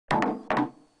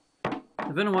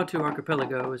The Vanuatu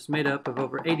archipelago is made up of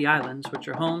over 80 islands, which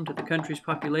are home to the country's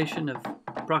population of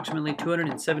approximately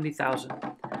 270,000.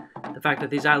 The fact that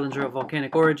these islands are of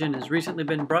volcanic origin has recently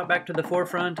been brought back to the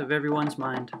forefront of everyone's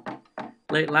mind.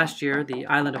 Late last year, the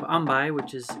island of Ambae,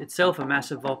 which is itself a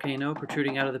massive volcano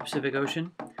protruding out of the Pacific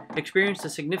Ocean, experienced a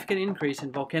significant increase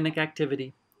in volcanic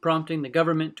activity, prompting the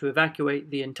government to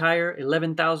evacuate the entire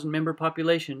 11,000-member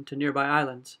population to nearby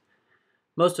islands.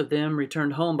 Most of them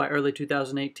returned home by early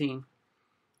 2018.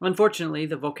 Unfortunately,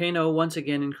 the volcano once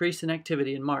again increased in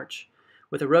activity in March,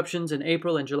 with eruptions in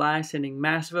April and July sending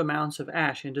massive amounts of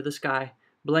ash into the sky,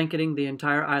 blanketing the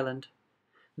entire island.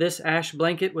 This ash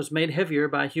blanket was made heavier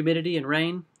by humidity and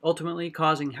rain, ultimately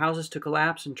causing houses to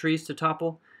collapse and trees to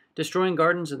topple, destroying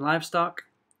gardens and livestock,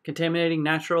 contaminating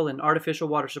natural and artificial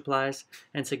water supplies,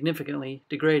 and significantly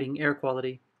degrading air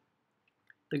quality.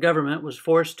 The government was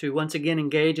forced to once again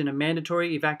engage in a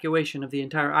mandatory evacuation of the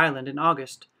entire island in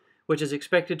August, which is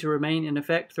expected to remain in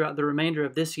effect throughout the remainder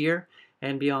of this year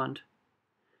and beyond.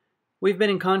 We've been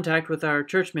in contact with our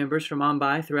church members from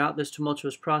Ambae throughout this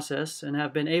tumultuous process and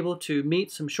have been able to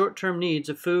meet some short-term needs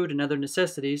of food and other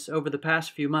necessities over the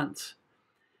past few months.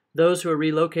 Those who are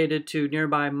relocated to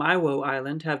nearby Maiwo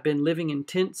Island have been living in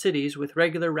tent cities with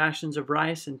regular rations of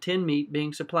rice and tinned meat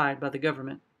being supplied by the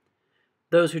government.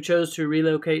 Those who chose to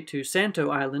relocate to Santo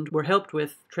Island were helped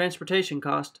with transportation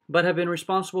costs, but have been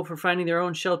responsible for finding their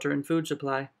own shelter and food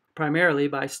supply, primarily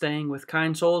by staying with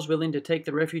kind souls willing to take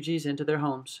the refugees into their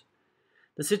homes.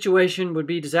 The situation would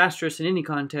be disastrous in any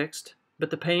context,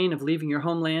 but the pain of leaving your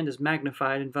homeland is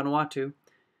magnified in Vanuatu,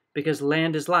 because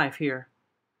land is life here.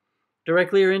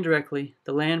 Directly or indirectly,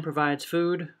 the land provides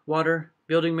food, water,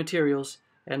 building materials,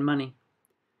 and money.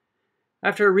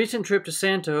 After a recent trip to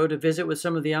Santo to visit with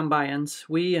some of the Ambaeans,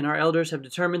 we and our elders have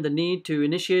determined the need to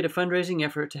initiate a fundraising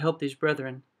effort to help these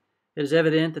brethren. It is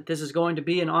evident that this is going to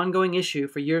be an ongoing issue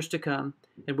for years to come,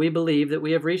 and we believe that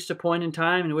we have reached a point in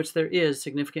time in which there is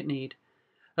significant need.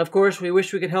 Of course, we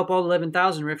wish we could help all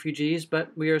 11,000 refugees, but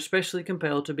we are especially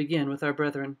compelled to begin with our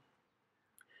brethren.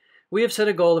 We have set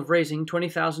a goal of raising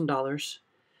 $20,000.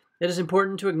 It is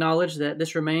important to acknowledge that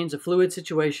this remains a fluid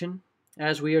situation,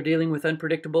 as we are dealing with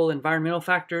unpredictable environmental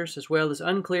factors as well as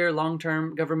unclear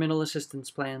long-term governmental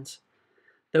assistance plans.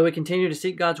 Though we continue to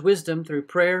seek God's wisdom through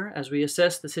prayer as we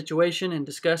assess the situation and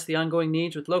discuss the ongoing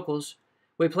needs with locals,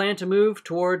 we plan to move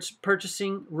towards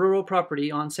purchasing rural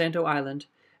property on Santo Island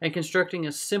and constructing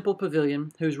a simple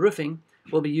pavilion whose roofing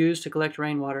will be used to collect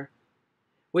rainwater.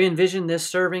 We envision this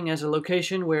serving as a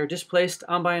location where displaced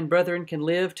Ambaean brethren can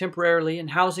live temporarily in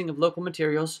housing of local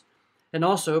materials, and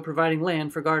also providing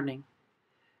land for gardening.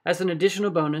 As an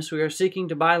additional bonus, we are seeking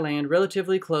to buy land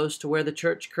relatively close to where the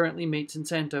church currently meets in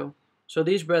Santo, so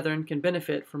these brethren can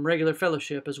benefit from regular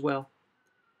fellowship as well.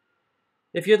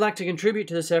 If you'd like to contribute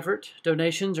to this effort,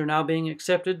 donations are now being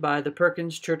accepted by the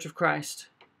Perkins Church of Christ.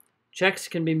 Checks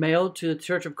can be mailed to the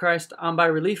Church of Christ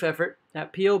Ambae Relief Effort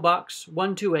at P.O. Box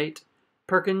 128,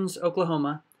 Perkins,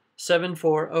 Oklahoma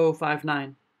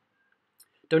 74059.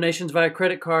 Donations via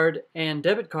credit card and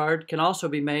debit card can also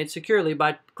be made securely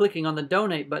by clicking on the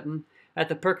Donate button at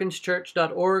the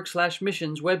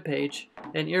perkinschurch.org/missions webpage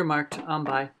and earmarked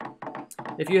Ambae.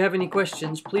 If you have any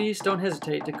questions, please don't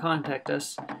hesitate to contact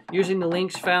us using the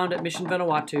links found at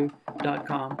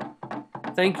missionvanuatu.com.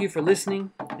 Thank you for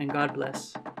listening, and God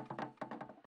bless.